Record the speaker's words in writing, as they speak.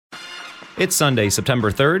It's Sunday, September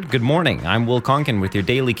 3rd. Good morning. I'm Will Conkin with your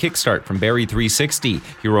daily kickstart from Barrie 360.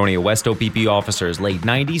 Huronia West OPP officers laid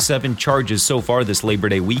 97 charges so far this Labor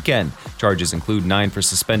Day weekend. Charges include 9 for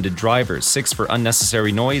suspended drivers, 6 for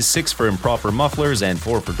unnecessary noise, 6 for improper mufflers, and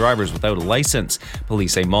 4 for drivers without a license.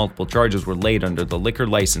 Police say multiple charges were laid under the Liquor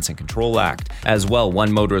License and Control Act. As well,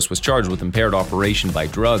 one motorist was charged with impaired operation by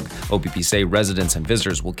drug. OPP say residents and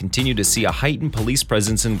visitors will continue to see a heightened police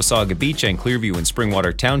presence in Wasaga Beach and Clearview and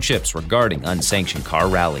Springwater townships regarding unsanctioned car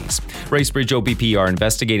rallies. Bracebridge OPP are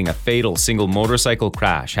investigating a fatal single motorcycle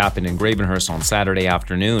crash happened in Gravenhurst on Saturday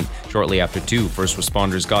afternoon. Shortly after 2, first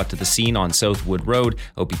responders got to the scene on Southwood Road.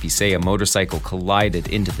 OPP say a motorcycle collided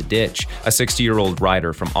into the ditch. A 60-year-old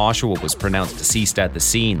rider from Oshawa was pronounced deceased at the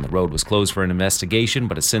scene. The road was closed for an investigation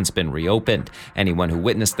but has since been reopened. Anyone who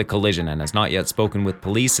witnessed the collision and has not yet spoken with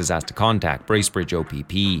police is asked to contact Bracebridge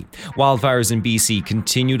OPP. Wildfires in BC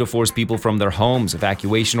continue to force people from their homes.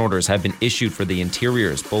 Evacuation orders have been issued for the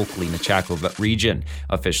Interior's Bulkley-Nechako region.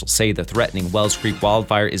 Officials say the threatening Wells Creek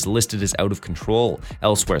wildfire is listed as out of control.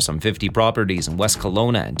 Elsewhere, some 50 properties in West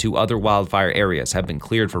Kelowna and 2 other wildfire areas have been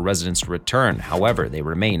cleared for residents to return. However, they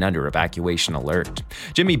remain under evacuation alert.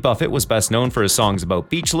 Jimmy Buffett was best known for his songs about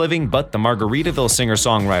beach living, but the Margaritaville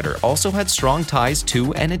singer-songwriter also had strong ties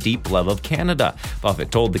to and a deep love of Canada.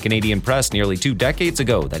 Buffett told the Canadian press nearly 2 decades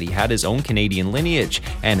ago that he had his own Canadian lineage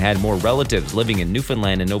and had more relatives living in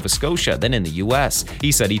Newfoundland and Nova Scotia than in the U.S.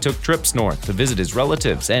 He said he took trips north to visit his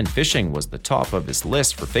relatives, and fishing was the top of his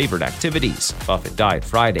list for favorite activities. Buffett died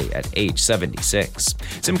Friday at age 76.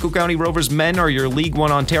 Simcoe County Rovers men are your League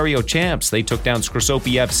One Ontario champs. They took down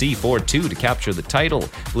Scrisopie FC 4-2 to capture the title.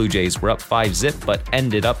 Blue Jays were up 5-0 but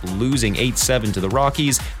ended up losing 8-7 to the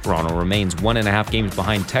Rockies. Toronto remains 1.5 games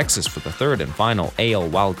behind Texas for the third and final AL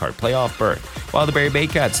wildcard playoff berth. While the Barrie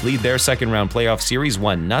Baycats lead their second-round playoff series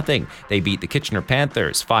 1-0. They beat the Kitchener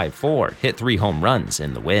Panthers 5-4, hit 3 home runs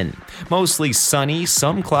in the win. Mostly sunny,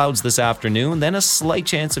 some clouds this afternoon, then a slight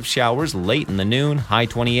chance of showers late in the noon, high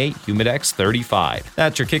 28, humidex 35.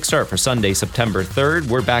 That's your kickstart for Sunday, September 3rd.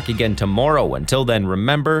 We're back again tomorrow. Until then,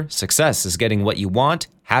 remember, success is getting what you want,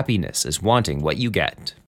 happiness is wanting what you get.